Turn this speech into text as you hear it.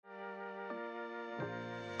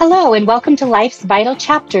Hello, and welcome to Life's Vital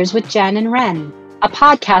Chapters with Jen and Ren, a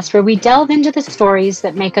podcast where we delve into the stories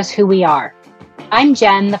that make us who we are. I'm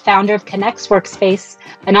Jen, the founder of Connects Workspace,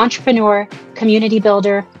 an entrepreneur, community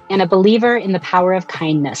builder, and a believer in the power of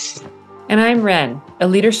kindness. And I'm Ren, a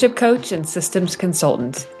leadership coach and systems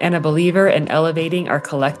consultant, and a believer in elevating our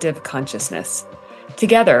collective consciousness.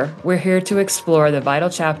 Together, we're here to explore the vital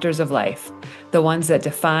chapters of life, the ones that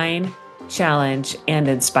define, challenge, and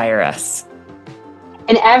inspire us.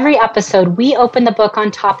 In every episode, we open the book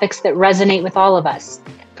on topics that resonate with all of us,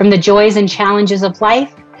 from the joys and challenges of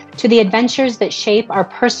life to the adventures that shape our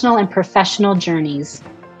personal and professional journeys.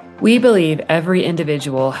 We believe every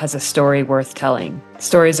individual has a story worth telling,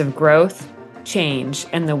 stories of growth, change,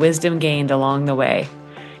 and the wisdom gained along the way.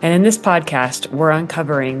 And in this podcast, we're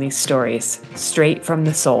uncovering these stories straight from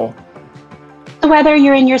the soul. So whether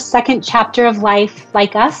you're in your second chapter of life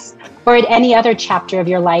like us, or at any other chapter of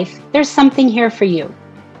your life, there's something here for you.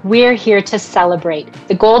 We're here to celebrate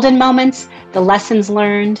the golden moments, the lessons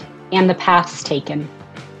learned, and the paths taken.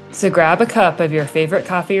 So grab a cup of your favorite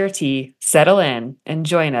coffee or tea, settle in, and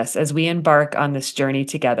join us as we embark on this journey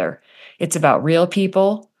together. It's about real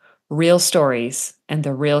people, real stories, and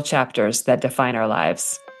the real chapters that define our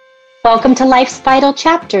lives. Welcome to Life's Vital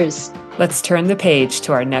Chapters. Let's turn the page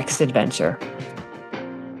to our next adventure.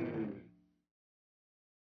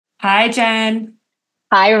 Hi, Jen.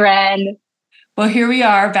 Hi, Ren. Well, here we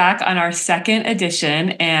are back on our second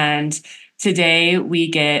edition, and today we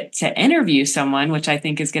get to interview someone, which I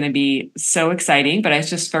think is going to be so exciting. But I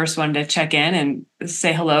just first wanted to check in and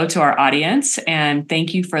say hello to our audience, and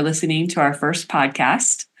thank you for listening to our first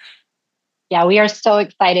podcast. Yeah, we are so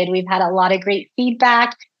excited. We've had a lot of great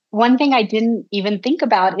feedback. One thing I didn't even think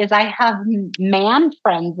about is I have man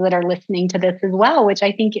friends that are listening to this as well, which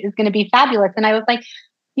I think is going to be fabulous. And I was like,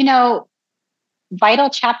 vital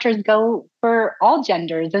chapters go for all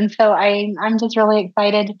genders. And so I'm just really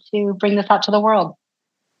excited to bring this out to the world.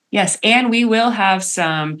 Yes. And we will have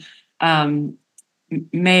some male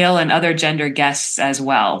and other gender guests as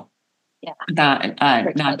well. Yeah.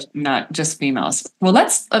 Not just females. Well,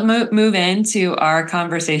 let's move into our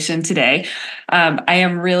conversation today. I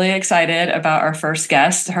am really excited about our first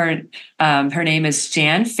guest. Her name is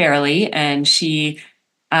Jan Fairley, and she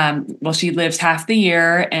lives half the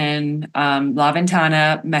year in La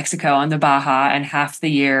Ventana, Mexico on the Baja, and half the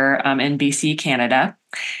year in BC, Canada.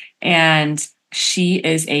 And she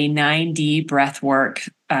is a 9D Breathwork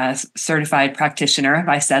certified practitioner. If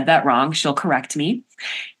I said that wrong, she'll correct me.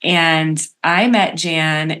 And I met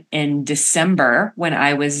Jan in December when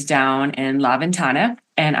I was down in La Ventana,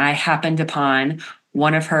 and I happened upon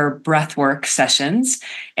one of her breathwork sessions,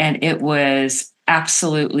 and it was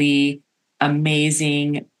absolutely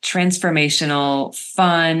amazing, transformational,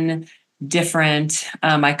 fun, different.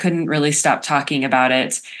 I couldn't really stop talking about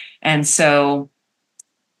it. And so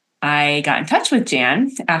I got in touch with Jan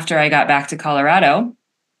after I got back to Colorado.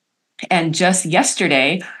 And just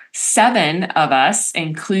yesterday, 7 of us,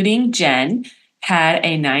 including Jen, had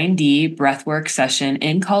a 9D breathwork session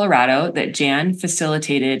in Colorado that Jan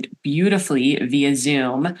facilitated beautifully via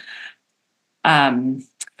Zoom from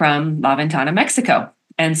La Ventana, Mexico.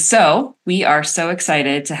 And so we are so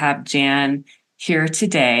excited to have Jan here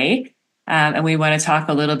today. And we want to talk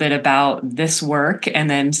a little bit about this work and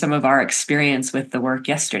then some of our experience with the work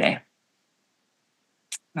yesterday.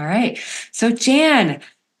 All right. So Jan,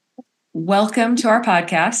 welcome to our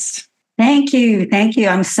podcast. Thank you.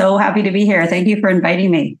 I'm so happy to be here. Thank you for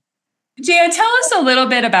inviting me. Jan, tell us a little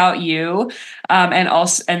bit about you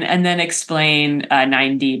and then explain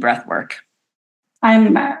 9D breathwork.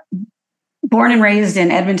 I'm born and raised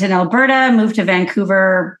in Edmonton, Alberta, moved to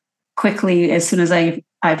Vancouver quickly as soon as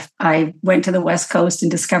I went to the West Coast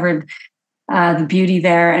and discovered the beauty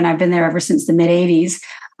there. And I've been there ever since the mid-'80s.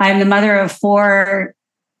 I'm the mother of 4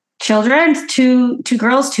 children, two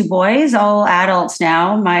girls, 2 boys, all adults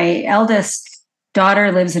now. My eldest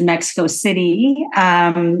daughter lives in Mexico City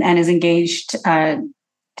and is engaged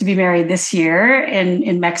to be married this year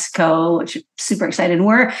in Mexico, which I'm super excited.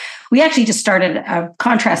 And we actually just started a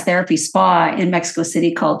contrast therapy spa in Mexico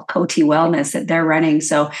City called Coty Wellness that they're running.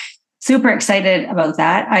 So super excited about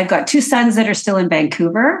that. I've got 2 sons that are still in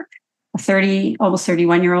Vancouver, a almost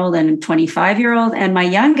 31-year-old and a 25-year-old. And my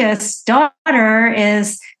youngest daughter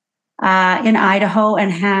is in Idaho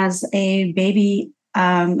and has a baby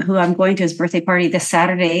who I'm going to his birthday party this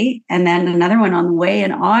Saturday, and then another one on the way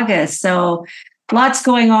in August. So lots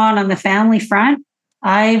going on the family front.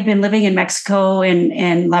 I've been living in Mexico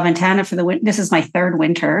in La Ventana for the winter. This is my 3rd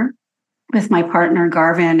winter with my partner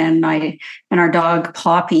Garvin and our dog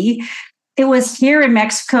Poppy. It was here in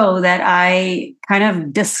Mexico that I kind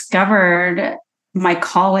of discovered my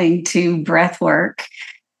calling to breath work.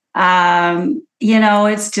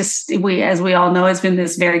 It's just, as we all know, it's been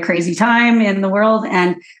this very crazy time in the world.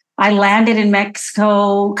 And I landed in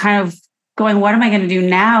Mexico kind of going, what am I going to do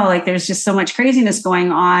now? Like, there's just so much craziness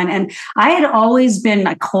going on. And I had always been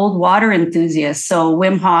a cold water enthusiast. So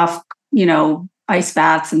Wim Hof, ice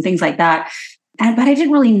baths and things like that. But I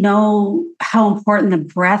didn't really know how important the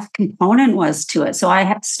breath component was to it. So I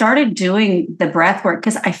had started doing the breath work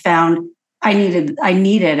because I found I needed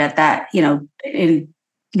at that, in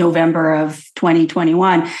November of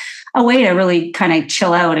 2021, a way to really kind of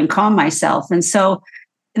chill out and calm myself. And so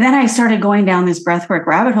then I started going down this breathwork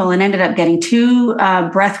rabbit hole and ended up getting 2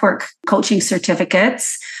 breathwork coaching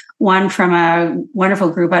certificates, one from a wonderful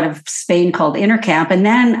group out of Spain called Inner Camp. And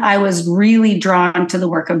then I was really drawn to the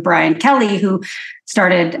work of Brian Kelly, who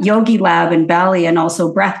started Yogi Lab in Bali and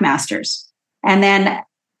also Breath Masters. And then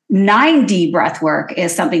 9D breathwork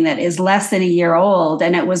is something that is less than a year old.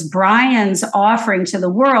 And it was Brian's offering to the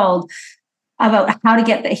world about how to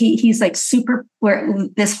get he's like super, where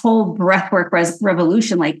this whole breathwork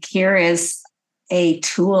revolution, like, here is a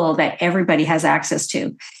tool that everybody has access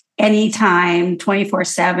to anytime,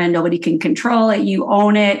 24/7. Nobody can control it. You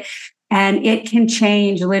own it. And it can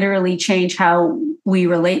literally change how we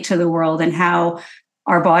relate to the world and how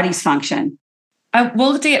our bodies function.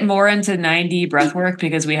 We'll get more into 9D breathwork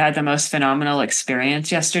because we had the most phenomenal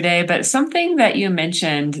experience yesterday. But something that you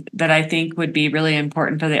mentioned that I think would be really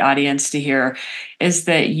important for the audience to hear is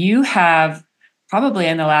that you have probably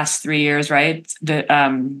in the last 3 years, right,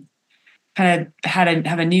 kind of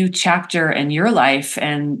have a new chapter in your life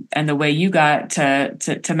and the way you got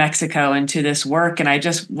to Mexico and to this work. And I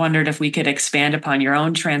just wondered if we could expand upon your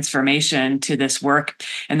own transformation to this work,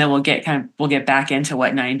 and then we'll get back into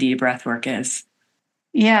what 9D breathwork is.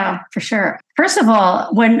 Yeah, for sure. First of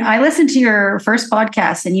all, when I listened to your first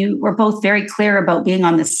podcast and you were both very clear about being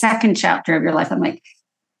on the second chapter of your life, I'm like,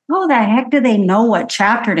 oh, the heck do they know what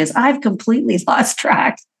chapter it is? I've completely lost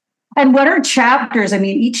track. And what are chapters? I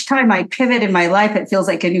mean, each time I pivot in my life, it feels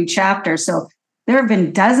like a new chapter. So there have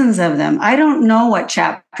been dozens of them. I don't know what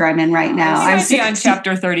chapter I'm in right now. I'm on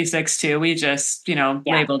chapter 36 too. We just,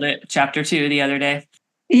 labeled it chapter 2 the other day.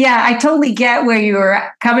 Yeah, I totally get where you were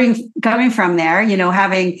coming from there,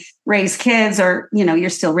 having raised kids or, you're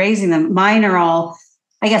still raising them. Mine are all,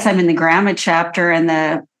 I guess I'm in the grandma chapter and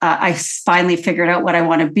I finally figured out what I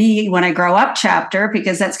want to be when I grow up chapter,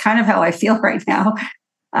 because that's kind of how I feel right now.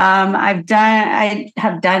 I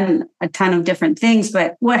have done a ton of different things,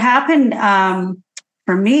 but what happened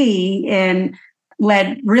for me and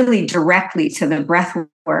led really directly to the breath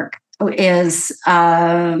work is,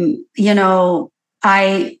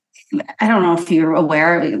 I don't know if you're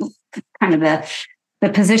aware of kind of the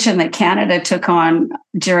position that Canada took on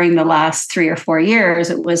during the last 3 or 4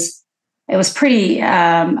 years. It was pretty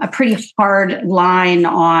a pretty hard line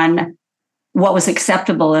on what was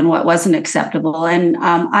acceptable and what wasn't acceptable. And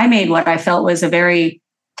I made what I felt was a very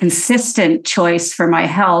consistent choice for my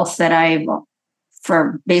health that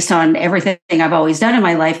based on everything I've always done in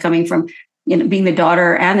my life, coming from being the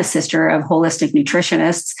daughter and the sister of holistic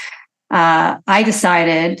nutritionists. I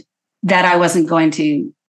decided that I wasn't going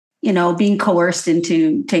to, being coerced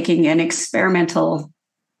into taking an experimental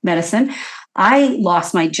medicine. I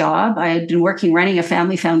lost my job. I had been running a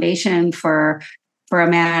family foundation for a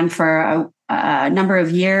man for a number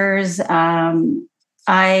of years.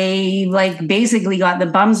 I basically got the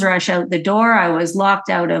bums rush out the door. I was locked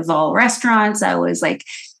out of all restaurants. I was like,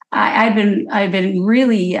 I've been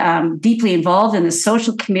really deeply involved in the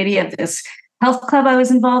social committee of this health club I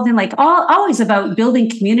was involved in, always about building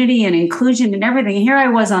community and inclusion and everything. Here I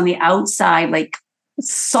was on the outside,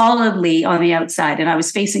 solidly on the outside. And I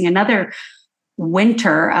was facing another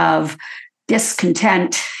winter of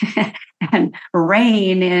discontent and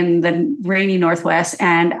rain in the rainy Northwest.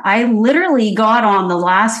 And I literally got on the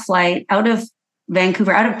last flight out of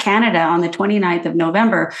Vancouver, out of Canada on the 29th of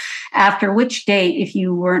November, after which date, if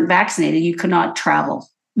you weren't vaccinated, you could not travel.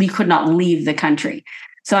 You could not leave the country.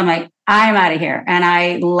 So I'm like, I'm out of here. And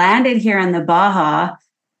I landed here in the Baja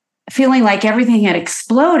feeling like everything had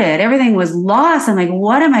exploded. Everything was lost. I'm like,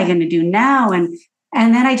 what am I going to do now? And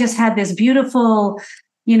then I just had this beautiful,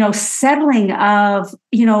 settling of,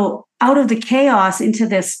 out of the chaos into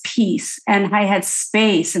this peace. And I had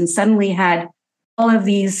space and suddenly had all of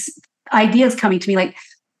these ideas coming to me, like,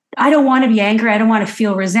 I don't want to be angry. I don't want to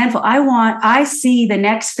feel resentful. I see the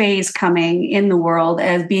next phase coming in the world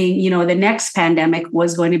as being, the next pandemic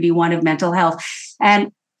was going to be one of mental health.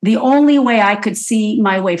 And the only way I could see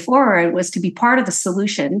my way forward was to be part of the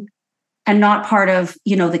solution and not part of,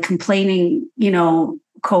 the complaining,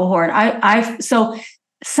 cohort. So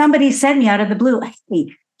somebody sent me out of the blue,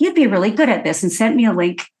 hey, you'd be really good at this, and sent me a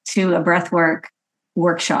link to a breathwork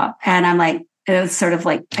workshop. And I'm like, it was sort of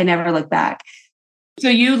like, I never looked back. So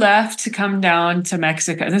you left to come down to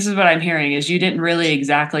Mexico. This is what I'm hearing is you didn't really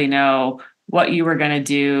exactly know what you were going to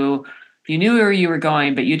do. You knew where you were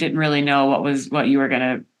going, but you didn't really know what you were going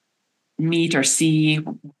to meet or see.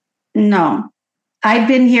 No, I'd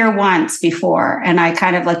been here once before, and I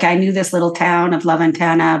kind of like, I knew this little town of La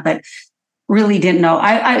Ventana, but really didn't know.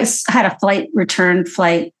 I had a return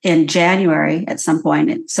flight in January at some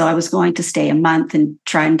point. So I was going to stay a month and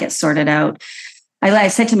try and get sorted out. I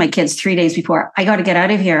said to my kids 3 days before, I got to get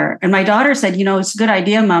out of here. And my daughter said, it's a good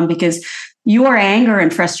idea, Mom, because your anger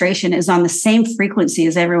and frustration is on the same frequency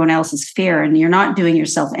as everyone else's fear, and you're not doing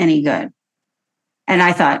yourself any good. And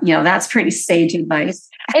I thought, that's pretty sage advice.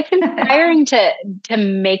 It's inspiring to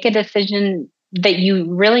make a decision that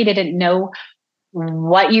you really didn't know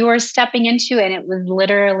what you were stepping into, and it was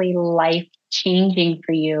literally life changing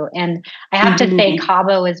for you. And I have to say,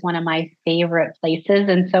 Cabo is one of my favorite places.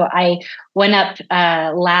 And so I went up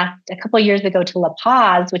a couple of years ago to La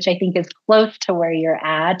Paz, which I think is close to where you're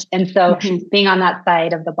at. And so being on that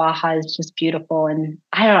side of the Baja is just beautiful. And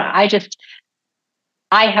I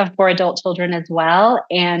have 4 adult children as well.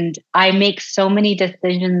 And I make so many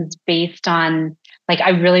decisions based on, like, I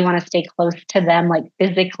really want to stay close to them, like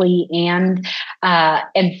physically. And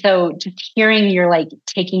so just hearing you're like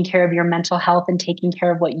taking care of your mental health and taking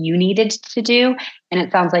care of what you needed to do. And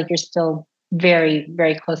it sounds like you're still very,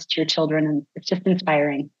 very close to your children. And it's just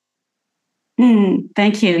inspiring.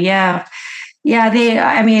 Thank you. Yeah. Yeah.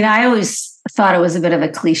 I always thought it was a bit of a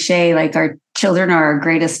cliche, like our children are our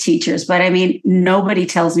greatest teachers, but nobody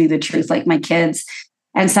tells me the truth like my kids.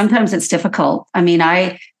 And sometimes it's difficult.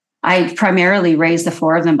 I primarily raised the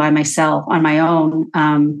 4 of them by myself on my own.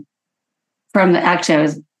 I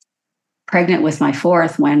was pregnant with my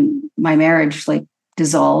 4th when my marriage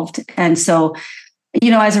dissolved. And so,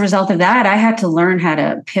 as a result of that, I had to learn how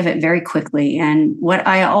to pivot very quickly. And what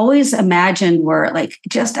I always imagined were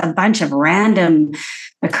just a bunch of random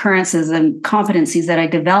occurrences and competencies that I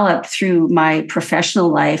developed through my professional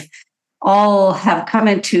life all have come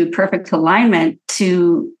into perfect alignment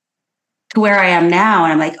to where I am now.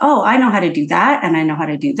 And I'm like, oh, I know how to do that. And I know how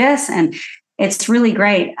to do this. And it's really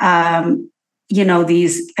great. What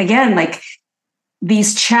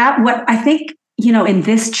I think, in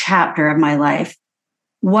this chapter of my life,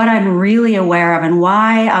 what I'm really aware of and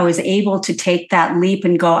why I was able to take that leap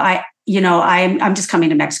and go, I'm just coming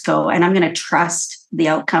to Mexico and I'm going to trust the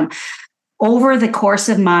outcome. Over the course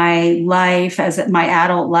of my life, as my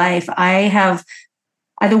adult life,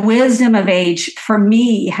 the wisdom of age for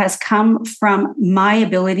me has come from my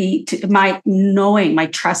ability my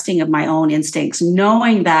trusting of my own instincts,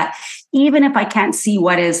 knowing that even if I can't see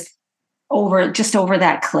what is over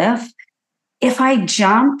that cliff, if I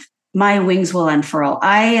jump, my wings will unfurl.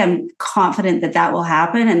 I am confident that will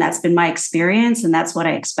happen. And that's been my experience. And that's what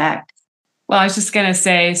I expect. Well, I was just going to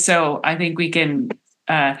say, so I think we can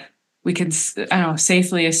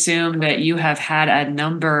safely assume that you have had a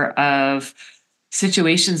number of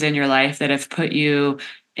situations in your life that have put you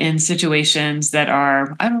in situations that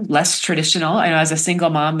are less traditional. I know as a single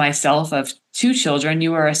mom myself of 2 children,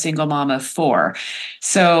 you were a single mom of 4.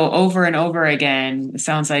 So over and over again, it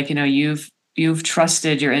sounds like, you've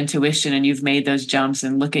trusted your intuition and you've made those jumps,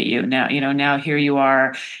 and look at you now, now here you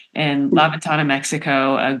are in La Ventana,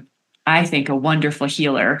 Mexico, I think a wonderful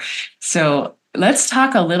healer. So let's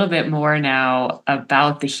talk a little bit more now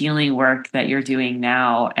about the healing work that you're doing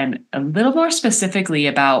now, and a little more specifically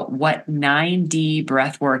about what 9D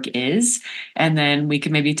breathwork is. And then we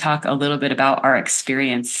can maybe talk a little bit about our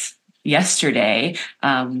experience yesterday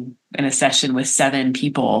in a session with 7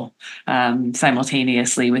 people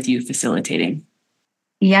simultaneously with you facilitating.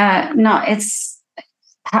 Yeah, no, it's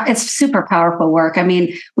super powerful work.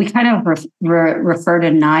 We kind of refer to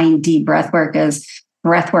 9D breathwork as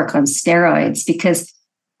breathwork on steroids, because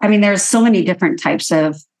there's so many different types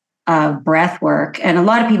of breath work. And a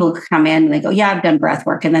lot of people come in and they go, yeah, I've done breath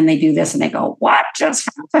work. And then they do this and they go, what just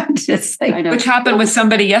happened? Which happened with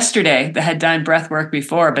somebody yesterday that had done breath work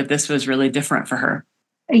before, but this was really different for her.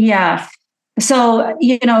 Yeah. So,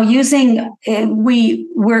 the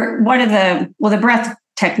breath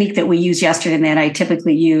technique that we used yesterday and that I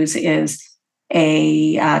typically use is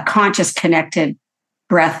a conscious connected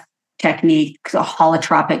breath technique, a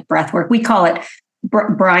holotropic breath work. We call it,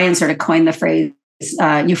 Brian sort of coined the phrase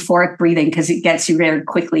euphoric breathing, because it gets you very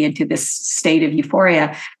quickly into this state of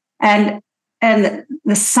euphoria. And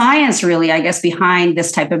the science really, I guess, behind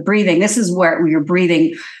this type of breathing, this is where you're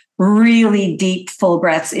breathing really deep, full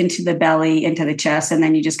breaths into the belly, into the chest, and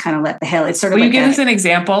then you just kind of let the hell. It's sort of Will like you give us an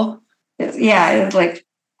example? Yeah, it's like,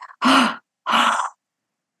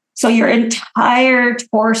 so your entire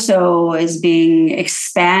torso is being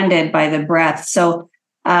expanded by the breath. So,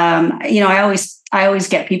 I always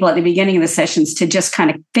get people at the beginning of the sessions to just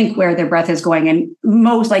kind of think where their breath is going. And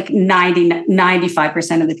most, like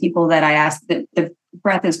 95% of the people that I ask, the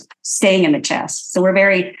breath is staying in the chest. So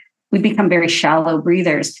we become very shallow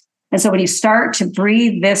breathers. And so when you start to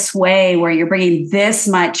breathe this way, where you're bringing this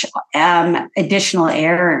much additional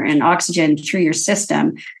air and oxygen through your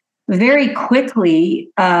system, very quickly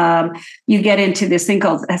you get into this thing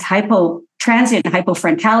called transient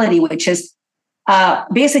hypofrontality, which is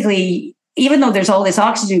basically, even though there's all this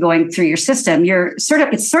oxygen going through your system, it's sort of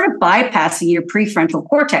bypassing your prefrontal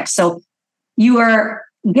cortex. So you are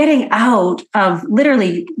getting out of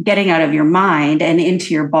your mind and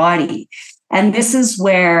into your body. And this is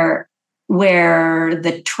where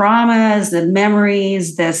the traumas, the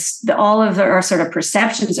memories, all of our sort of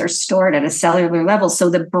perceptions are stored at a cellular level. So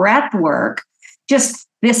the breath work, just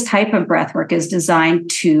this type of breath work, is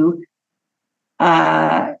designed to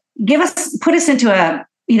put us into a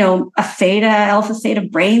alpha theta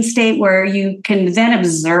brain state where you can then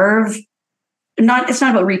observe. It's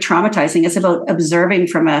not about re-traumatizing. It's about observing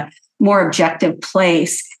from a more objective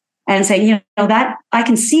place and saying, that I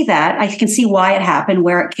can see that. I can see why it happened,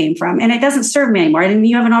 where it came from, and it doesn't serve me anymore. And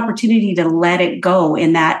you have an opportunity to let it go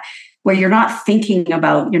in that, where you're not thinking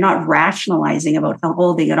about, you're not rationalizing about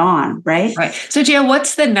holding it on, right? Right. So, Jan,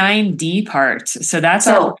 what's the 9D part? So that's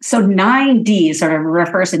so 9D sort of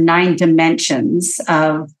refers to 9 dimensions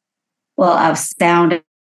of sound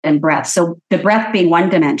and breath. So the breath being one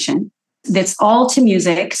dimension. That's all to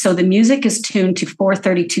music. So the music is tuned to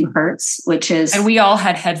 432 hertz, which is... And we all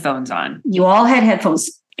had headphones on. You all had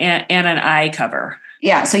headphones. And an eye cover.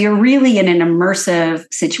 Yeah. So you're really in an immersive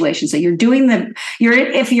situation. So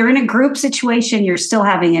if you're in a group situation, you're still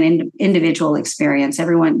having an individual experience.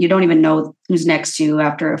 You don't even know who's next to you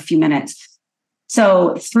after a few minutes.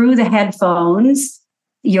 So through the headphones,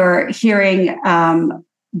 you're hearing a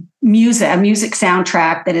music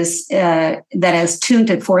soundtrack that is tuned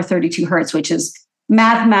at 432 hertz, which is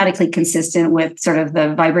mathematically consistent with sort of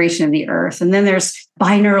the vibration of the earth. And then there's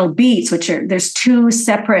binaural beats, there's 2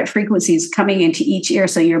 separate frequencies coming into each ear.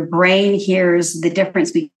 So your brain hears the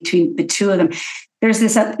difference between the 2 of them. There's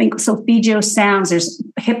this other thing, solfeggio sounds, there's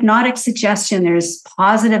hypnotic suggestion, there's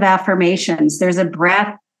positive affirmations, there's a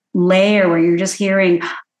breath layer where you're just hearing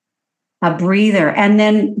a breather. And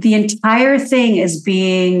then the entire thing is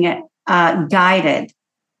being guided.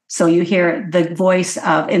 So you hear the voice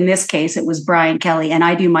of, in this case, it was Brian Kelly, and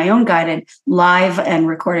I do my own guided live and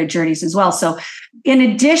recorded journeys as well. So in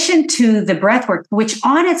addition to the breath work, which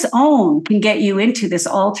on its own can get you into this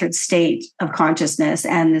altered state of consciousness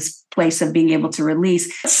and this place of being able to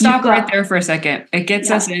release. Stop right there for a second. It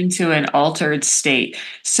gets us into an altered state.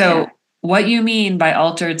 So what you mean by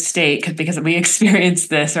altered state, because we experienced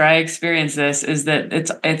this, or I experienced this, is that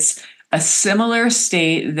it's a similar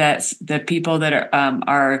state that the people that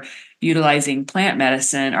are utilizing plant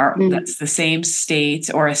medicine that's the same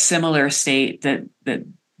state or a similar state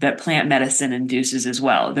that plant medicine induces as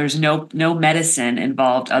well. There's no medicine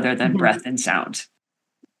involved other than breath and sound.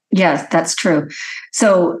 Yes, that's true.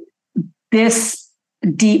 So this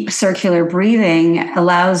deep circular breathing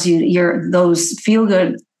allows you those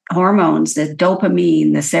feel-good hormones, the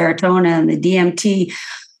dopamine, the serotonin, the DMT,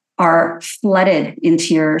 are flooded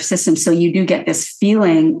into your system. So you do get this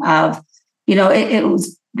feeling of, it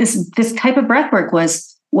was this type of breath work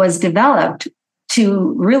was developed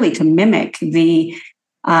to mimic the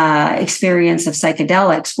experience of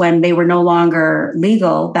psychedelics when they were no longer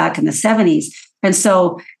legal back in the 70s. And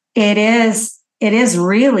so it is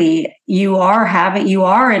really, you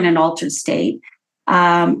are in an altered state.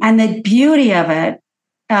 And the beauty of it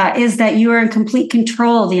is that you are in complete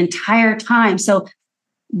control the entire time. So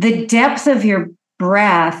the depth of your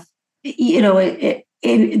breath, the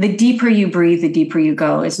deeper you breathe, the deeper you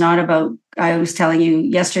go. It's not about, I was telling you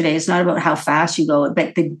yesterday, it's not about how fast you go,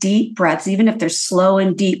 but the deep breaths, even if they're slow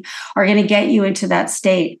and deep, are going to get you into that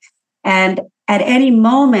state. And at any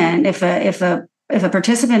moment, if a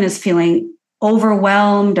participant is feeling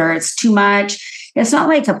overwhelmed or it's too much, it's not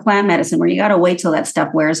like a plant medicine where you got to wait till that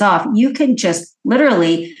stuff wears off. You can just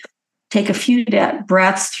literally take a few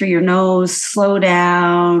breaths through your nose, slow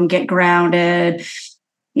down, get grounded,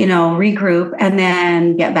 regroup, and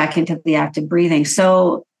then get back into the active breathing.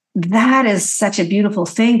 So that is such a beautiful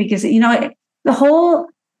thing because, my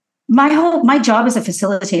job as a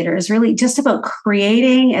facilitator is really just about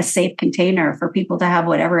creating a safe container for people to have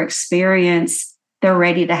whatever experience they're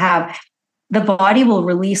ready to have. The body will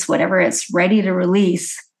release whatever it's ready to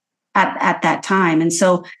release at that time. And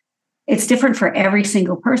so it's different for every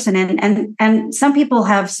single person. And some people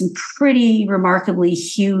have some pretty remarkably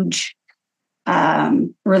huge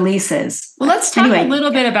releases. Well, let's talk a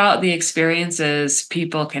little bit about the experiences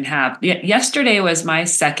people can have. Yesterday was my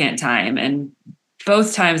second time, and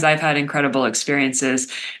both times I've had incredible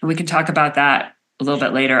experiences, and we can talk about that a little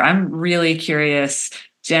bit later. I'm really curious,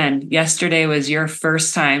 Jen, yesterday was your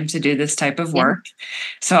first time to do this type of work. Yeah.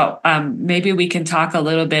 So maybe we can talk a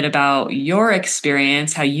little bit about your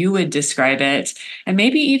experience, how you would describe it. And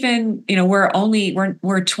maybe even,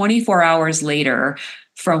 we're 24 hours later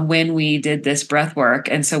from when we did this breath work.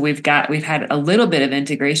 And so we've had a little bit of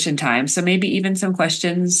integration time. So maybe even some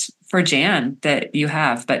questions for Jan that you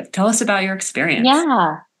have, but tell us about your experience.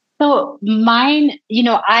 Yeah. So mine,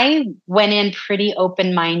 I went in pretty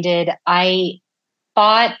open-minded. I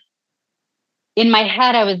thought in my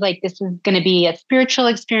head, I was like, this is going to be a spiritual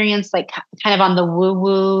experience, like kind of on the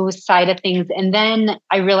woo-woo side of things. And then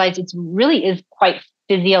I realized it really is quite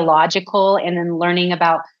physiological. And then learning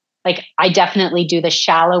about, like, I definitely do the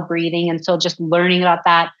shallow breathing. And so just learning about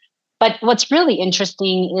that. But what's really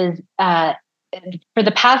interesting is for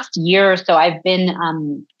the past year or so, I've been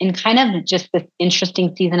in kind of just this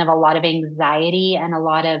interesting season of a lot of anxiety and a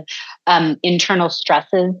lot of internal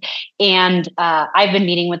stresses. And I've been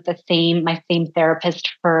meeting with my same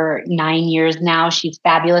therapist for 9 years now. She's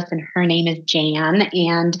fabulous, and her name is Jan.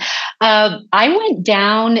 And I went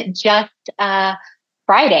down just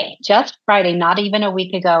Friday, not even a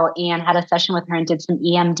week ago, and had a session with her and did some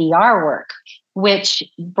EMDR work, which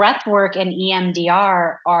breath work and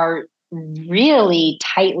EMDR are really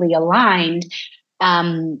tightly aligned.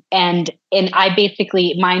 And I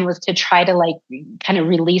basically, mine was to try to like kind of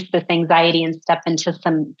release this anxiety and step into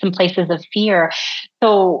some places of fear.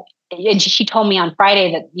 So, and she told me on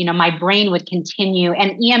Friday that, my brain would continue,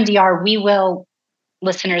 and EMDR,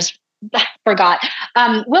 listeners forgot.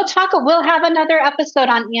 We'll have another episode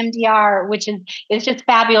on EMDR, which is just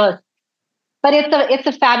fabulous. But it's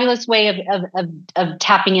a fabulous way of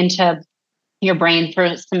tapping into your brain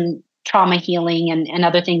for some trauma healing and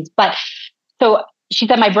other things. But so she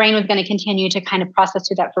said my brain was going to continue to kind of process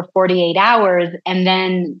through that for 48 hours. And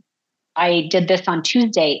then I did this on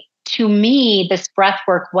Tuesday. To me, this breath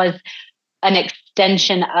work was an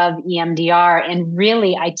extension of EMDR. And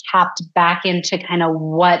really, I tapped back into kind of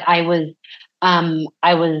what I was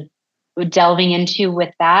delving into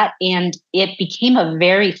with that. And it became a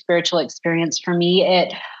very spiritual experience for me.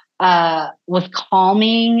 It was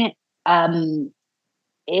calming.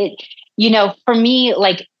 For me,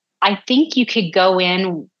 like, I think you could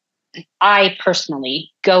I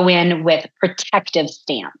personally go in with protective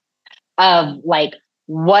stance of like,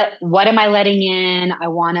 what am I letting in? I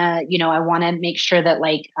want to make sure that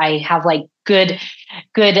like I have like good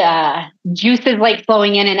juices like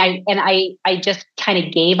flowing in. And I just kind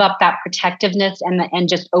of gave up that protectiveness and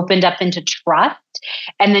just opened up into trust,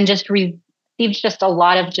 and then just received just a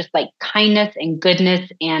lot of just like kindness and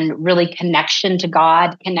goodness and really connection to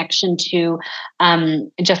God, connection to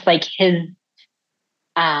just like his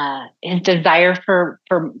desire for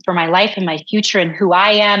my life and my future and who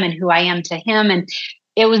I am and who I am to him. And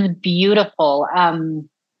it was beautiful.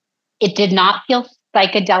 It did not feel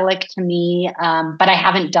psychedelic to me, but I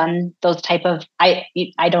haven't done those type of, I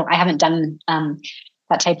haven't done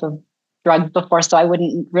that type of drug before, so I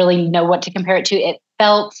wouldn't really know what to compare it to. It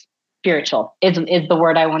felt spiritual is the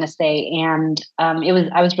word I want to say. And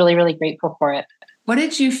I was really, really grateful for it. What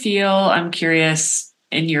did you feel? I'm curious,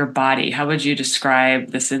 in your body. How would you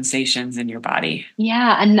describe the sensations in your body?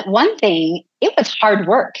 Yeah. And one thing, it was hard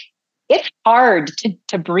work. It's hard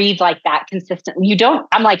to breathe like that consistently.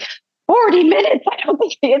 I'm like 40 minutes. I don't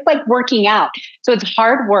think it's like working out. So it's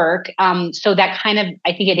hard work. So that kind of,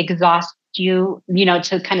 I think it exhausts you,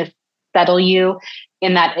 to kind of settle you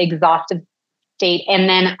in that exhaustive state. And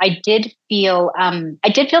then I did feel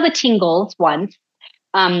the tingles once,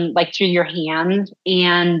 like through your hands,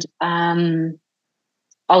 and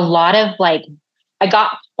a lot of like, I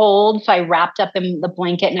got cold, so I wrapped up in the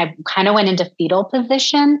blanket and I kind of went into fetal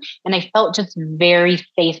position, and I felt just very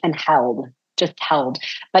safe and held,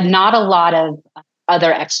 but not a lot of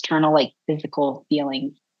other external like physical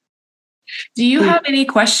feelings. Do you have any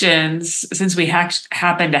questions, since we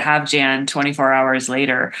happen to have Jan 24 hours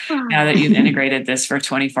later, now that you've integrated this for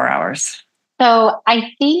 24 hours? So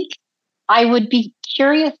I think I would be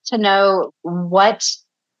curious to know what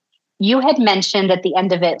you had mentioned at the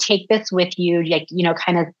end of it. Take this with you, like,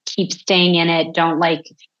 kind of keep staying in it. Don't like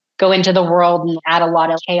go into the world and add a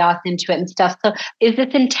lot of chaos into it and stuff. So is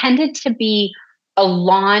this intended to be a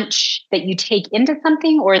launch that you take into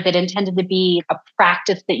something, or is it intended to be a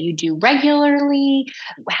practice that you do regularly?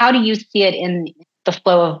 How do you see it in the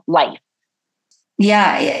flow of life?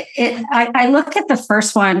 Yeah, I look at the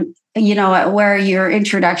first one, where your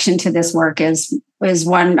introduction to this work is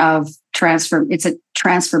one of it's a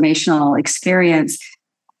transformational experience.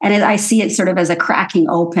 And I see it sort of as a cracking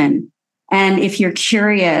open. And if you're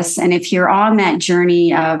curious and if you're on that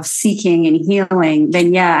journey of seeking and healing,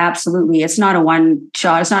 then yeah, absolutely. It's not a one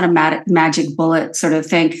shot. It's not a magic bullet sort of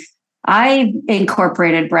thing. I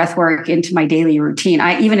incorporated breath work into my daily routine.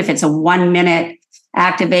 Even if it's a 1 minute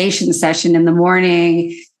activation session in the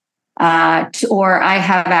morning, or I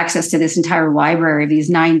have access to this entire library of these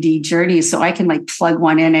 9D journeys, so I can like plug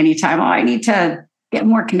one in anytime. Oh, I need to get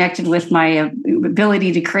more connected with my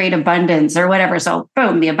ability to create abundance or whatever. So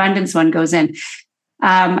boom, the abundance one goes in.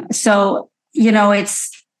 So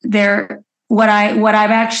it's there. What I'm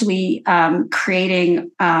actually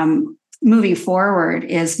creating moving forward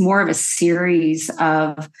is more of a series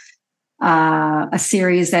that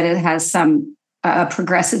it has some. A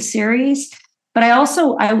progressive series, but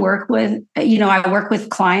I work with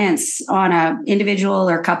clients on a individual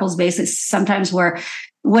or couples basis sometimes, where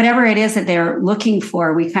whatever it is that they're looking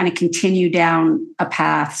for, we kind of continue down a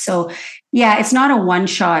path. So yeah, it's not a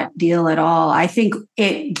one-shot deal at all. I think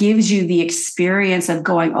it gives you the experience of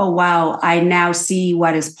going, oh wow, I now see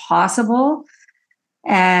what is possible.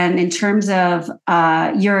 And in terms of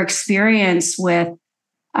your experience with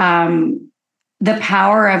the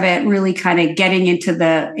power of it really kind of getting into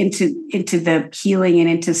the healing and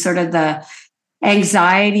into sort of the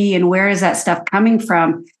anxiety and where is that stuff coming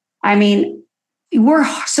from? I mean, we're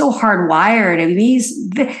so hardwired. I mean,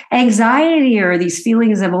 the anxiety or these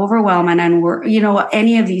feelings of overwhelm and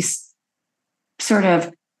any of these sort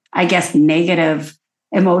of, I guess, negative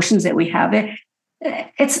emotions that we have, they're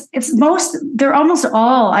almost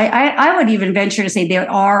all, I would even venture to say they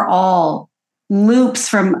are all loops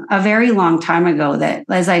from a very long time ago that,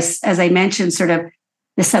 as I mentioned, sort of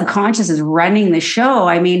the subconscious is running the show.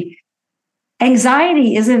 I mean,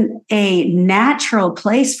 anxiety isn't a natural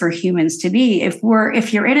place for humans to be.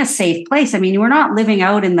 If you're in a safe place, I mean, we're not living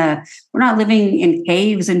in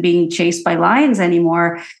caves and being chased by lions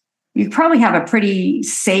anymore. You probably have a pretty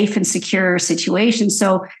safe and secure situation.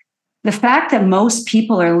 So the fact that most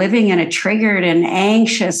people are living in a triggered and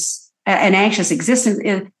anxious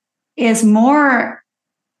existence is more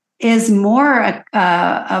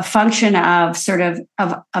a function of sort of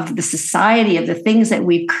the society, of the things that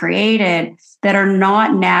we've created that are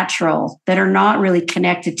not natural, that are not really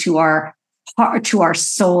connected to our heart, to our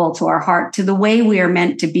soul, to our heart, to the way we are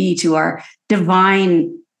meant to be, to our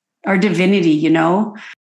divinity.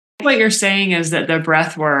 What you're saying is that the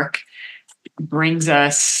breath work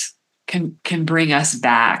can bring us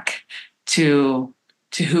back to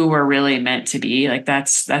who we're really meant to be. Like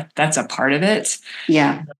that's a part of it.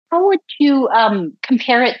 Yeah. How would you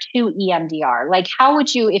compare it to EMDR? Like, how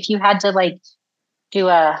would you, if you had to like do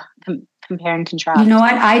a compare and contrast? You know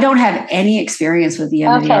what? I don't have any experience with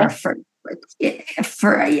EMDR. Okay.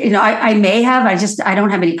 I may have. I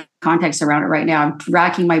don't have any context around it right now. I'm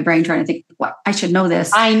racking my brain trying to think. What I should know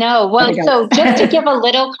this. I know. Well, so just to give a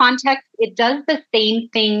little context, it does the same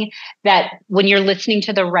thing that when you're listening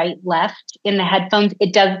to the right left in the headphones,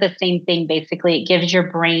 it does the same thing. Basically, it gives your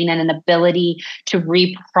brain an ability to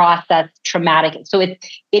reprocess traumatic. So the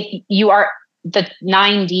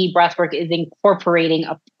 9D breathwork is incorporating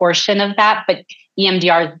a portion of that, but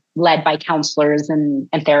EMDR is led by counselors and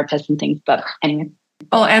therapists and things. But anyway.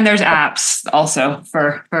 Oh, and there's apps also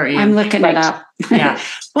for you. I'm looking it up. Yeah.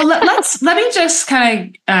 Well, let me just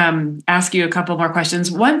kind of ask you a couple more questions.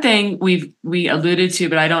 One thing we alluded to,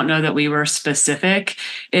 but I don't know that we were specific,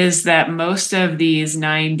 is that most of these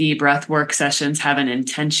 9D breathwork sessions have an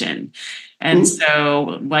intention. And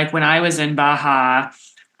so like when I was in Baja,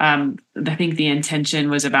 I think the intention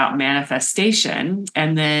was about manifestation.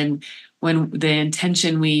 And then when the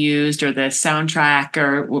intention we used, or the soundtrack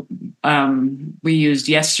we used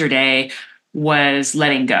yesterday, was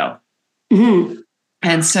letting go. Mm-hmm.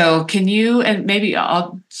 And so and maybe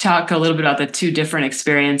I'll talk a little bit about the two different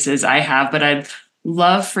experiences I have, but I'd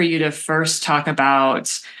love for you to first talk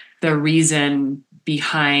about the reason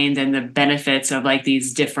behind and the benefits of like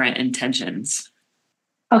these different intentions.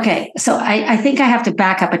 Okay, so I think I have to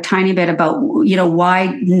back up a tiny bit about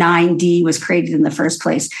why 9D was created in the first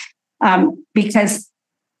place, because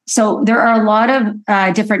there are a lot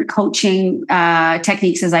of different coaching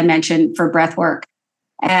techniques, as I mentioned, for breath work,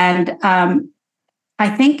 and I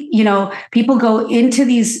think people go into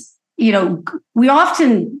these we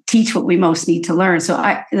often teach what we most need to learn. So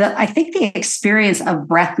I think the experience of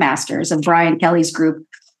Breath Masters, of Brian Kelly's group,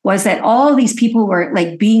 was that all these people were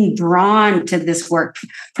like being drawn to this work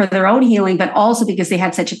for their own healing, but also because they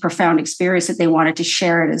had such a profound experience that they wanted to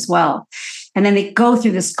share it as well. And then they go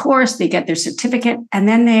through this course, they get their certificate, and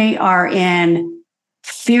then they are in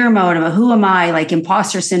fear mode of who am I? Like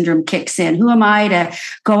imposter syndrome kicks in. Who am I to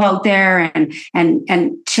go out there and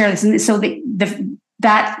share this? And so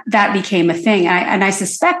that became a thing. And I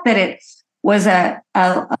suspect that it was a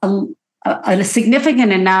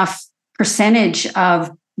significant enough percentage of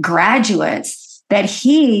graduates that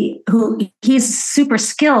he's super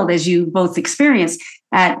skilled, as you both experienced,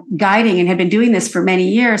 at guiding and had been doing this for many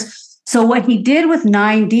years. So what he did with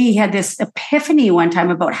 9D, he had this epiphany one time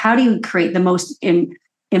about how do you create the most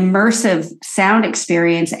immersive sound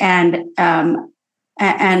experience, and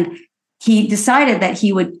he decided that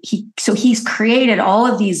he's created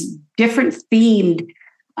all of these different themed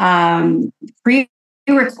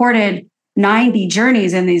pre-recorded 9D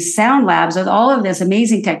journeys in these sound labs with all of this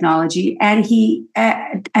amazing technology, and he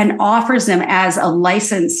offers them as a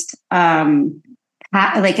licensed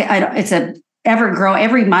it's a ever grow.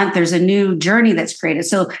 Every month there's a new journey that's created.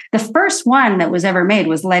 So the first one that was ever made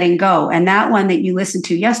was Letting Go, and that one that you listened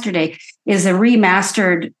to yesterday is a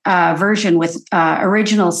remastered version with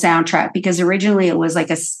original soundtrack, because originally it was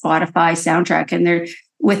like a Spotify soundtrack, and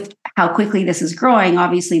with how quickly this is growing,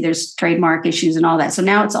 obviously there's trademark issues and all that. So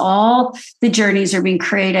now it's all the journeys are being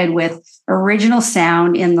created with original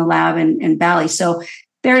sound in the lab in Bali. So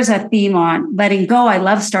there's a theme on letting go. I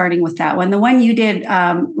love starting with that one. The one you did,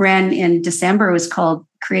 Ren, in December was called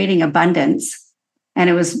Creating Abundance. And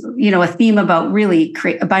it was, a theme about really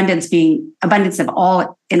abundance being abundance in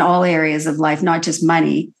all areas of life, not just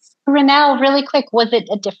money. Renelle, really quick, was it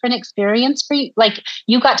a different experience for you? Like,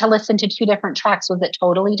 you got to listen to 2 different tracks. Was it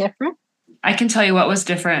totally different? I can tell you what was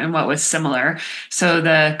different and what was similar. So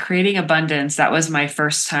the Creating Abundance, that was my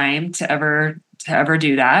first time to ever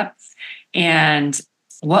do that. And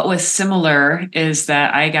what was similar is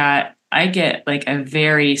that I get like a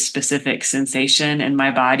very specific sensation in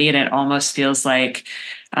my body, and it almost feels like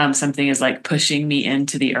something is like pushing me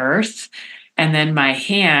into the earth. And then my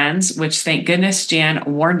hands, which thank goodness Jan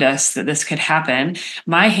warned us that this could happen.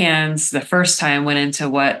 My hands, the first time, went into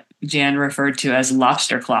what Jan referred to as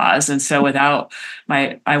lobster claws. And so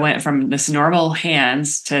I went from this normal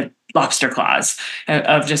hands to lobster claws,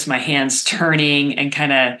 of just my hands turning and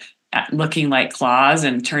kind of looking like claws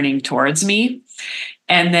and turning towards me.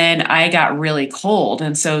 And then I got really cold.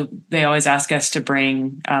 And so they always ask us to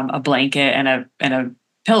bring a blanket and a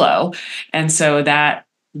pillow. And so that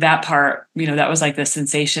part, that was like the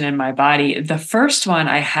sensation in my body. The first one,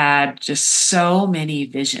 I had just so many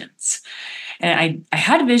visions. And I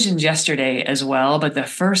had visions yesterday as well, but the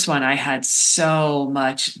first one I had so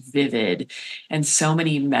much vivid and so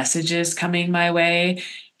many messages coming my way.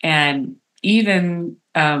 And even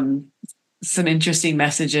some interesting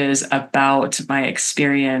messages about my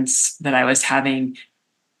experience that I was having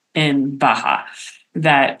in Baja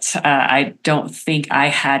that I don't think I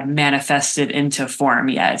had manifested into form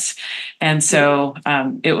yet. And so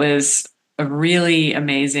it was a really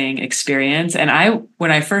amazing experience. And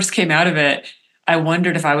when I first came out of it, I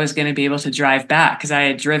wondered if I was going to be able to drive back, because I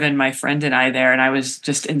had driven my friend and I there, and I was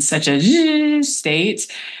just in such a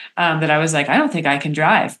state that I was like, I don't think I can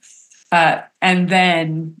drive. And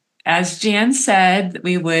then, as Jan said,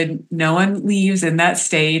 no one leaves in that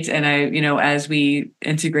state. And as we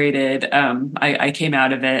integrated, I came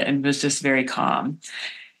out of it and was just very calm.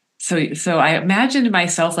 So I imagined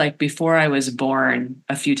myself like before I was born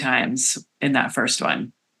a few times in that first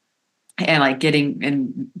one, and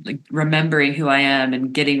like remembering who I am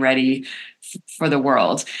and getting ready for the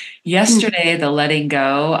world. Yesterday, the letting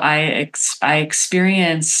go, I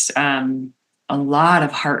experienced a lot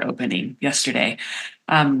of heart opening yesterday.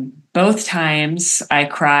 Both times I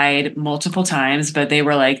cried multiple times, but they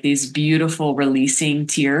were like these beautiful releasing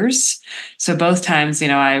tears. So both times,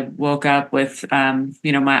 I woke up with, my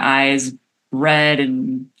eyes red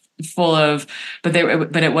and full of, but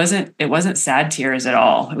it wasn't sad tears at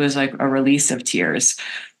all. It was like a release of tears.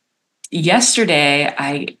 Yesterday,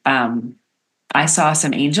 I saw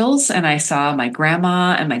some angels, and I saw my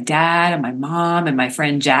grandma and my dad and my mom and my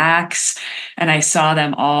friend Jax. And I saw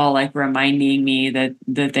them all like reminding me that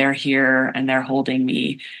they're here and they're holding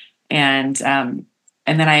me. And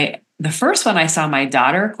then the first one, I saw my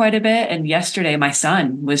daughter quite a bit. And yesterday my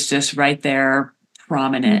son was just right there,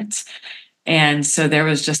 prominent. Mm-hmm. And so there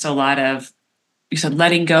was just a lot of, you said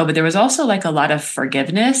letting go, but there was also like a lot of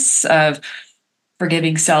forgiveness, of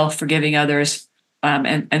forgiving self, forgiving others.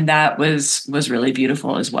 And that was really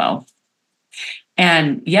beautiful as well.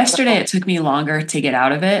 And yesterday it took me longer to get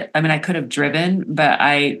out of it. I mean, I could have driven, but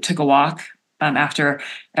I took a walk after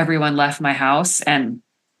everyone left my house, and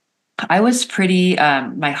I was pretty,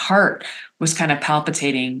 my heart was kind of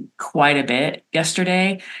palpitating quite a bit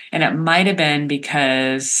yesterday. And it might have been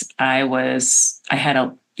because I had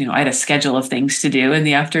a schedule of things to do in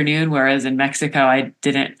the afternoon, whereas in Mexico, I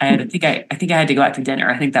think I had to go out to dinner.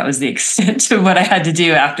 I think that was the extent of what I had to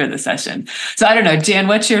do after the session. So I don't know, Jan,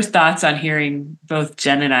 what's your thoughts on hearing both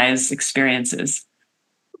Jen and I's experiences?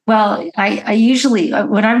 Well, I usually,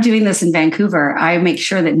 when I'm doing this in Vancouver, I make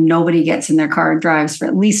sure that nobody gets in their car and drives for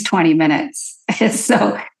at least 20 minutes.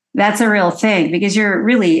 So that's a real thing, because you're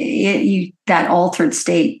really, that altered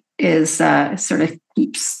state is sort of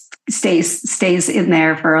stays in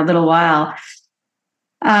there for a little while.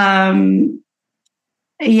 I've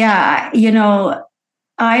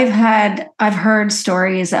heard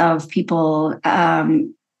stories of people,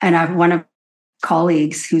 and I've one of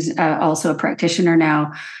colleagues who's also a practitioner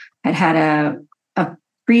now had a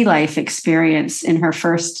pre-life experience in her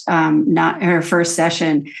first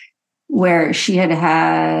session, where she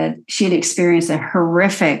had experienced a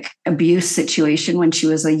horrific abuse situation when she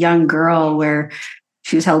was a young girl, where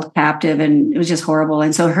she was held captive, and it was just horrible.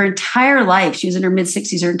 And so her entire life, she was in her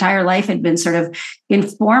mid-60s, her entire life had been sort of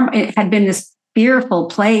it had been this fearful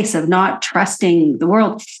place of not trusting the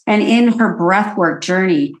world. And in her breathwork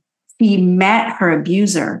journey, she met her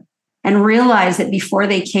abuser and realized that before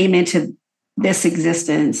they came into this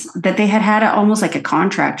existence, that they had almost like a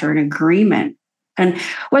contract or an agreement. And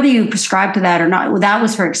whether you prescribe to that or not, that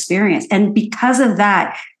was her experience. And because of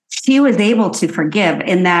that, she was able to forgive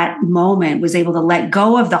in that moment, was able to let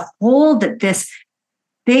go of the hold that this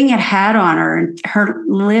thing had on her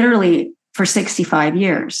literally for 65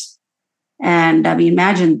 years. And I mean,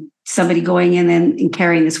 imagine somebody going in and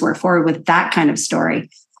carrying this work forward with that kind of story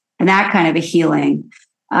and that kind of a healing.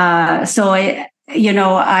 I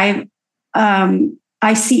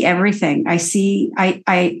see everything. I see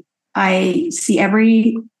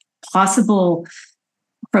every possible,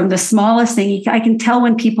 from the smallest thing. I can tell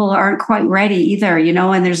when people aren't quite ready either,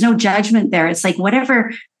 and there's no judgment there. It's like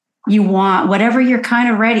whatever you want, whatever you're kind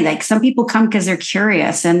of ready. Like some people come because they're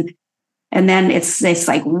curious, and then it's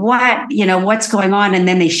like, what's going on? And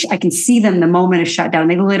then I can see them the moment it's shut down.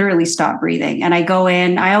 They literally stop breathing. And I go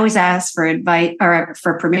in, I always ask for advice or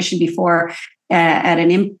for permission before at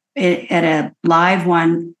a live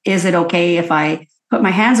one. Is it okay if I put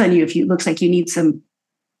my hands on you if it looks like you need some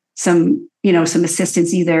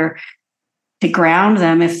assistance, either to ground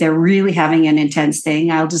them if they're really having an intense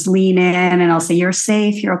thing? I'll just lean in and I'll say, "You're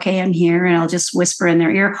safe, you're okay, I'm here." And I'll just whisper in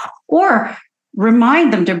their ear, or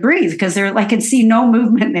remind them to breathe, because I can see no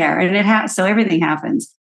movement there, and so everything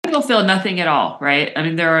happens. People feel nothing at all, right? I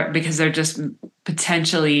mean, because they're just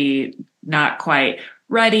potentially not quite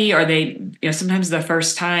ready, or they, sometimes the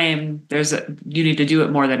first time you need to do it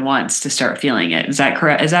more than once to start feeling it. Is that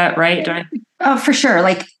correct? Is that right? Oh, for sure.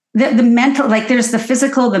 Like the mental, like there's the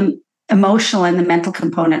physical, the emotional, and the mental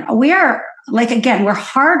component. We are we're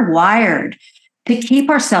hardwired to keep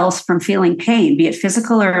ourselves from feeling pain, be it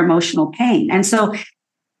physical or emotional pain. And so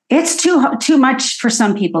it's too much for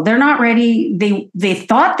some people. They're not ready. They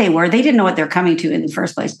thought they were. They didn't know what they're coming to in the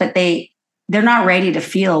first place, but they're not ready to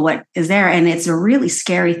feel what is there. And it's a really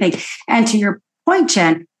scary thing. And to your point,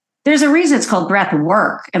 Jen, there's a reason it's called breath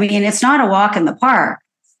work. I mean, it's not a walk in the park.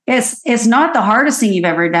 It's not the hardest thing you've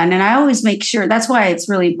ever done. And I always make sure, that's why it's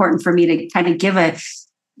really important for me to kind of give a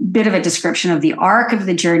bit of a description of the arc of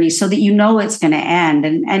the journey, so that it's going to end.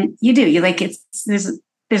 And you do, there's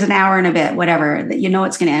an hour and a bit, whatever, that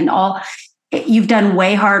it's going to end. You've done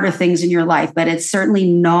way harder things in your life, but it's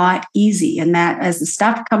certainly not easy. And that as the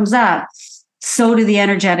stuff comes up, so do the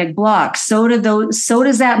energetic blocks. So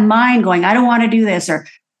does that mind going, "I don't want to do this." Or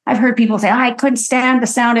I've heard people say, "I couldn't stand the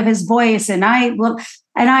sound of his voice, and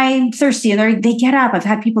I'm thirsty," and they get up. I've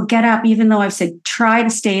had people get up, even though I've said, try to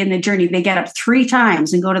stay in the journey. They get up 3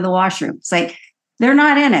 times and go to the washroom. It's like, they're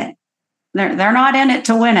not in it. They're not in it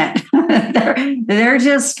to win it. they're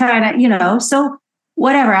just kind of, so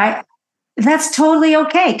whatever. That's totally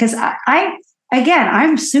okay. Cause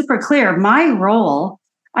I'm super clear. My role,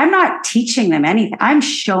 I'm not teaching them anything. I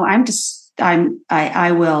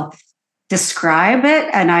will describe it,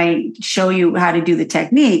 and I show you how to do the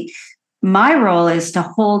technique. My role is to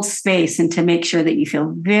hold space and to make sure that you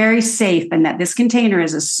feel very safe, and that this container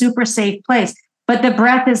is a super safe place. But the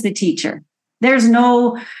breath is the teacher. There's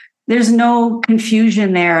no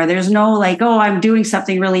confusion there. There's no like, "Oh, I'm doing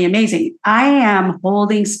something really amazing." I am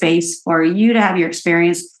holding space for you to have your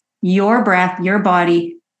experience. Your breath, your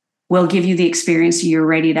body will give you the experience you're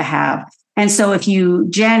ready to have. And so if you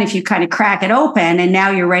kind of crack it open and now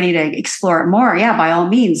you're ready to explore it more, yeah, by all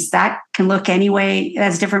means, that can look any way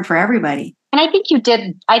that's different for everybody. And I think you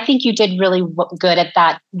did really good at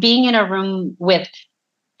that. Being in a room with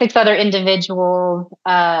 6 other individuals,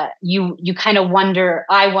 you kind of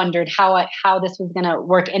I wondered how this was going to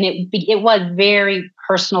work. And it was very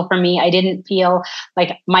personal for me. I didn't feel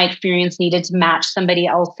like my experience needed to match somebody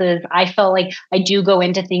else's. I felt like I do go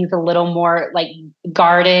into things a little more like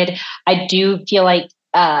guarded. I do feel like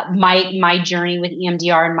my journey with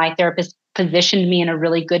EMDR and my therapist positioned me in a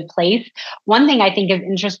really good place. One thing I think is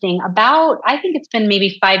interesting I think it's been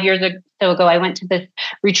maybe 5 years or so ago, I went to this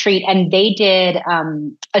retreat and they did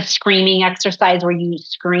a screaming exercise where you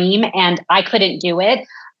scream, and I couldn't do it.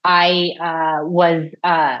 I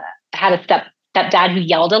had a stepdad who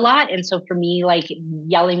yelled a lot. And so for me, like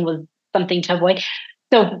yelling was something to avoid.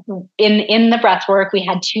 So in the breath work, we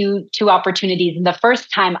had two opportunities. And the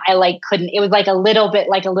first time I couldn't, it was like a little bit,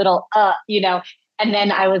 and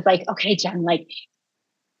then I was like, okay, Jen,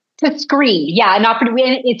 to scream. Yeah.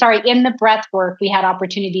 In the breath work, we had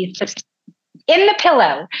opportunities in the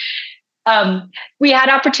pillow. We had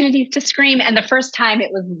opportunities to scream. And the first time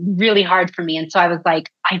it was really hard for me. And so I was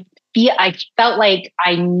like, I felt like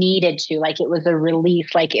I needed to, like it was a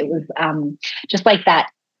release, like it was just like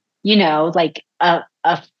that, like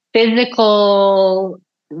a physical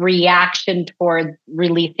reaction towards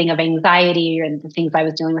releasing of anxiety and the things I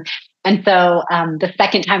was dealing with. And so the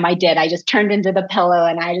second time I did, I just turned into the pillow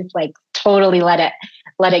and I just totally let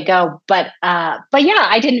it go. But yeah,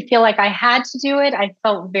 I didn't feel like I had to do it. I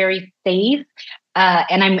felt very safe.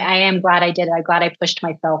 And I am glad I did it. I'm glad I pushed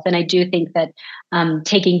myself. And I do think that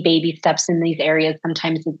taking baby steps in these areas,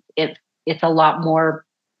 sometimes it's a lot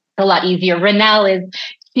easier. Renelle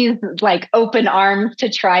she's open arms to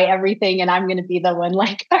try everything. And I'm going to be the one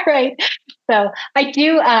all right. So I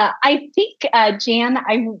think, Jan,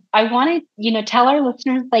 I want to, tell our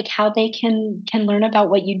listeners how they can learn about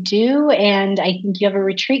what you do. And I think you have a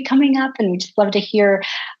retreat coming up and we just love to hear.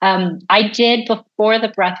 I did, before the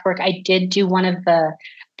breath work, I did do one of the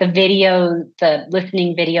videos, the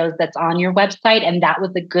listening videos that's on your website. And that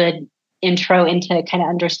was a good intro into kind of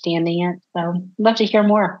understanding it. So love to hear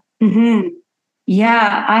more. Mm-hmm.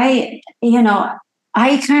 Yeah, I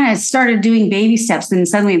kind of started doing baby steps and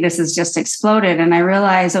suddenly this has just exploded. And I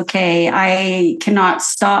realized, okay, I cannot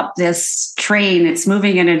stop this train. It's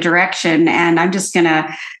moving in a direction and I'm just going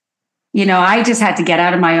to, I just had to get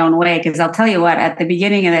out of my own way. Because I'll tell you what, at the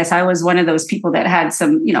beginning of this, I was one of those people that had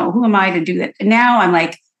some, who am I to do that? And now I'm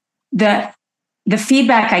like, the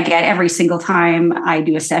feedback I get every single time I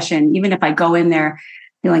do a session, even if I go in there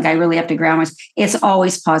feeling I really have to ground myself, it's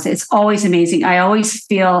always positive. It's always amazing. I always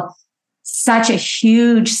feel such a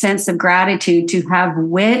huge sense of gratitude to have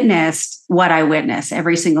witnessed what I witness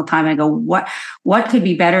every single time. I go, what could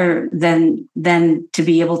be better than to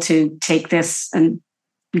be able to take this and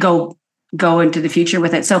go into the future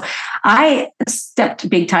with it. So I stepped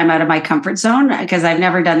big time out of my comfort zone because I've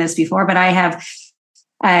never done this before, but I have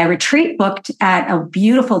a retreat booked at a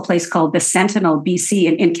beautiful place called the Sentinel,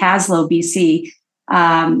 BC, in Caslow, BC.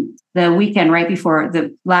 The weekend right before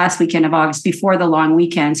the last weekend of August, before the long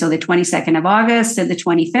weekend. So the 22nd of August and the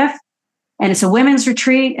 25th. And it's a women's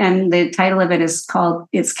retreat. And the title of it is called,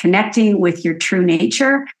 it's Connecting with Your True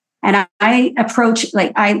Nature. And I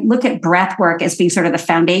look at breath work as being sort of the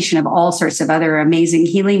foundation of all sorts of other amazing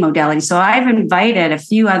healing modalities. So I've invited a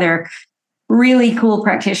few other really cool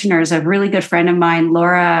practitioners. A really good friend of mine,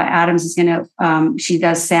 Laura Adams, is going to, she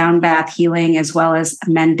does sound bath healing as well as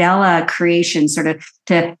Mandela creation, sort of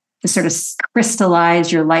to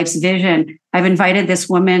crystallize your life's vision. I've invited this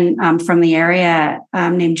woman from the area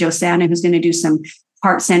named Josanna, who's going to do some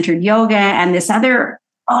heart-centered yoga. And this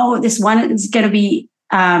one is going to be,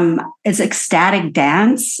 it's ecstatic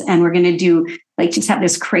dance. And we're going to do just have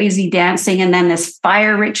this crazy dancing and then this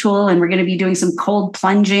fire ritual. And we're going to be doing some cold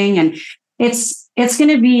plunging. And it's going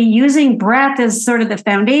to be using breath as sort of the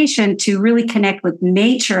foundation to really connect with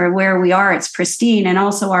nature where we are. It's pristine, and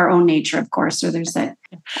also our own nature, of course. So there's that.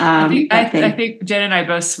 I think Jen and I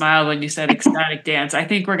both smiled when you said ecstatic dance. I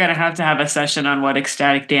think we're going to have a session on what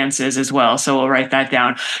ecstatic dance is as well. So we'll write that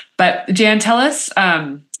down. But Jan, tell us,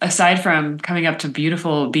 aside from coming up to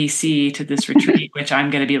beautiful BC to this retreat, which I'm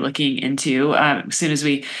going to be looking into as soon as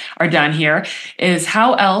we are done here, is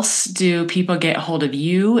how else do people get a hold of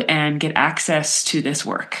you and get access to this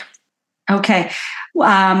work? Okay.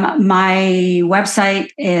 My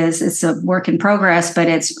website it's a work in progress, but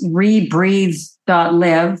it's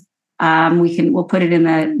rebreathe.live. We'll put it in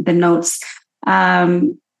the notes. I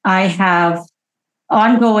have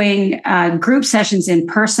ongoing group sessions in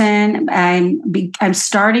person. I'm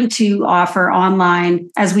starting to offer online,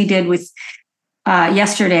 as we did with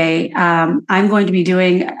yesterday. I'm going to be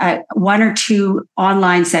doing 1 or 2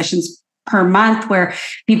 online sessions per month where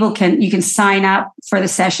you can sign up for the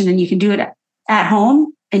session and you can do it at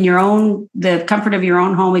home in the comfort of your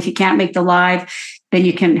own home. If you can't make the live, then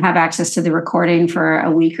you can have access to the recording for a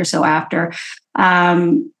week or so after.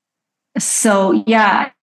 So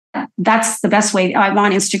yeah, that's the best way. I'm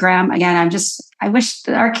on Instagram again. I wish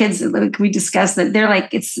our kids, like we discussed, that they're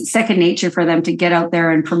like, it's second nature for them to get out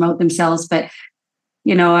there and promote themselves. But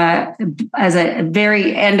as a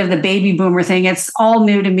very end of the baby boomer thing, it's all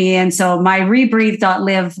new to me. And so my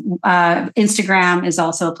rebreathe.live Instagram is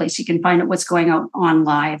also a place you can find out what's going on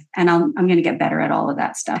live. And I'm going to get better at all of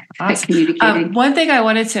that stuff. Awesome. Communicating. One thing I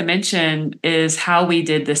wanted to mention is how we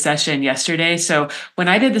did the session yesterday. So when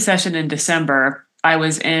I did the session in December, I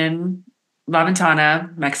was in La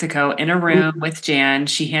Ventana, Mexico, in a room with Jan.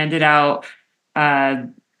 She handed out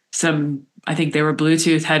some, I think they were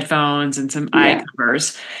Bluetooth headphones and some eye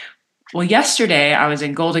covers. Well, yesterday I was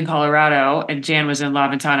in Golden, Colorado, and Jan was in La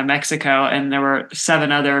Ventana, Mexico, and there were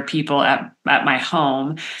 7 other people at my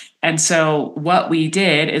home. And so what we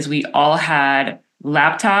did is we all had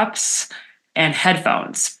laptops and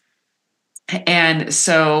headphones. And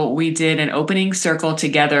so we did an opening circle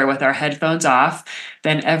together with our headphones off.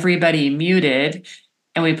 Then everybody muted,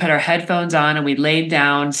 and we put our headphones on, and we laid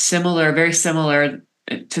down very similar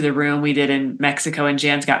to the room we did in Mexico. And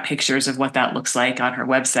Jan's got pictures of what that looks like on her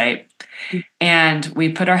website. And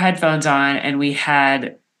we put our headphones on, and we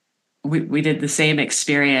did the same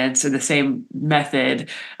experience or the same method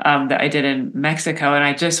that I did in Mexico. And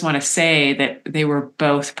I just want to say that they were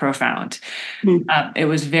both profound. It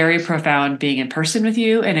was very profound being in person with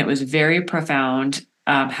you. And it was very profound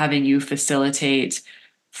having you facilitate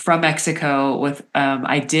from Mexico with,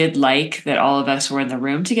 I did like that all of us were in the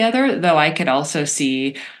room together, though I could also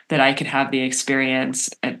see that I could have the experience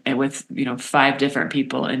with, 5 different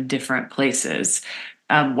people in different places.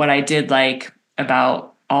 What I did like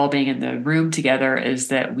about all being in the room together is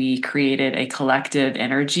that we created a collective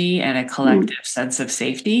energy and a collective sense of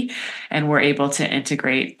safety, and we're able to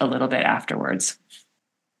integrate a little bit afterwards.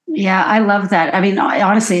 Yeah, I love that. I mean,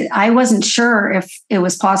 honestly, I wasn't sure if it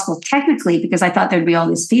was possible technically because I thought there'd be all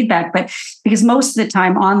this feedback, but because most of the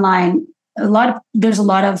time online, there's a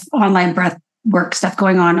lot of online breath work stuff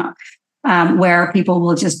going on where people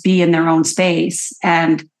will just be in their own space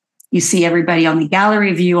and you see everybody on the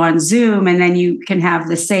gallery view on Zoom, and then you can have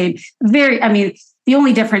the same the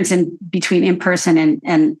only difference between in person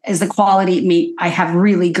and is the quality. I have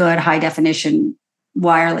really good high definition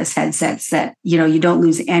wireless headsets that you don't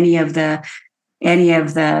lose any of the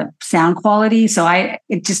sound quality. So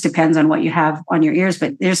it just depends on what you have on your ears,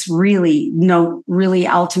 but there's really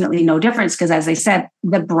ultimately no difference because, as I said,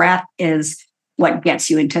 the breath is what gets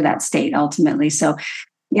you into that state ultimately. So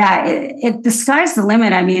yeah, the sky's the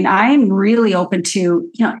limit. I mean, I'm really open to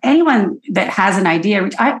anyone that has an idea.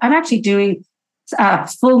 I'm actually doing a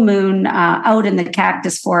full moon out in the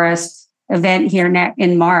cactus forest event here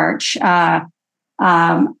in March.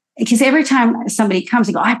 Because every time somebody comes,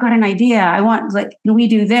 they go, I've got an idea. I want, can we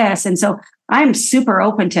do this? And so I'm super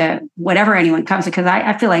open to whatever anyone comes because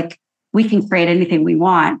I feel like we can create anything we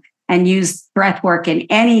want and use breath work in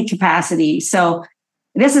any capacity. So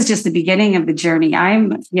this is just the beginning of the journey.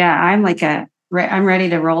 I'm ready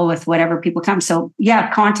to roll with whatever people come. So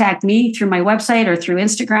yeah, contact me through my website or through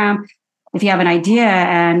Instagram. If you have an idea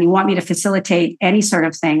and you want me to facilitate any sort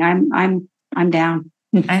of thing, I'm down.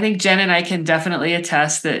 I think Jen and I can definitely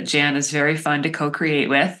attest that Jan is very fun to co-create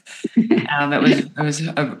with. It was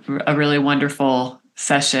a really wonderful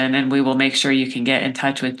session, and we will make sure you can get in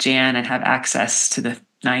touch with Jan and have access to the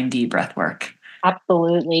 9D breathwork.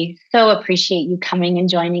 Absolutely. So appreciate you coming and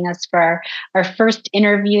joining us for our first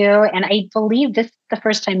interview. And I believe this is the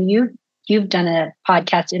first time you've done a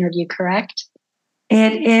podcast interview, correct?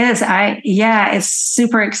 It is. It's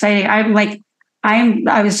super exciting.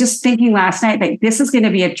 I was just thinking last night that this is going to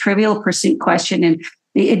be a Trivial Pursuit question in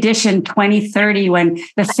the edition 2030 when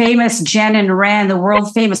the famous Jen and Ren, the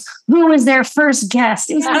world famous, who was their first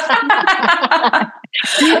guest? I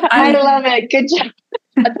love it. Good job.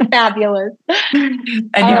 That's fabulous. And you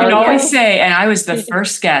can always say, and I was the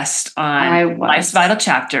first guest on Life's Vital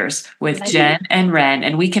Chapters with Jen and Ren,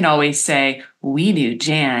 and we can always say, we knew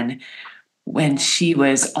Jan when she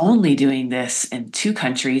was only doing this in 2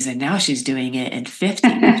 countries, and now she's doing it in 50,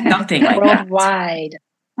 something like that. Worldwide.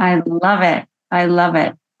 I love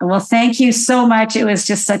it. Well, thank you so much. It was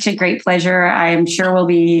just such a great pleasure. I'm sure we'll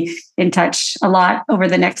be in touch a lot over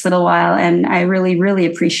the next little while. And I really, really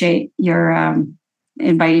appreciate your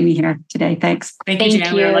inviting me here today. Thanks. Thank you,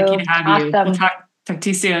 Jan. We're lucky to have you. Awesome. We'll talk to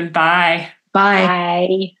you soon. Bye.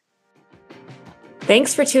 Bye.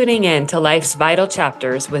 Thanks for tuning in to Life's Vital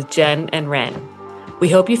Chapters with Jen and Ren. We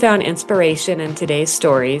hope you found inspiration in today's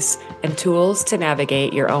stories and tools to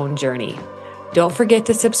navigate your own journey. Don't forget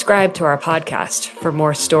to subscribe to our podcast for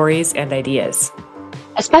more stories and ideas.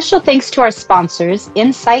 A special thanks to our sponsors,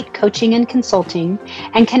 Insight Coaching and Consulting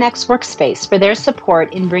and Connects Workspace, for their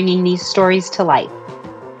support in bringing these stories to life.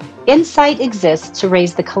 Insight exists to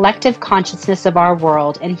raise the collective consciousness of our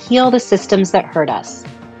world and heal the systems that hurt us.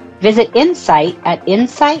 Visit Insight at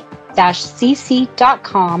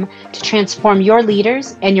insight-cc.com to transform your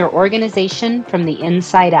leaders and your organization from the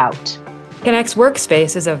inside out. Connects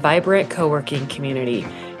Workspace is a vibrant co-working community.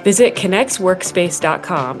 Visit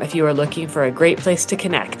connectsworkspace.com if you are looking for a great place to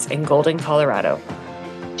connect in Golden, Colorado.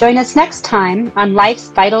 Join us next time on Life's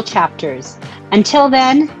Vital Chapters. Until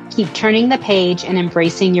then, keep turning the page and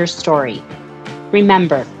embracing your story.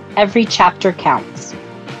 Remember, every chapter counts.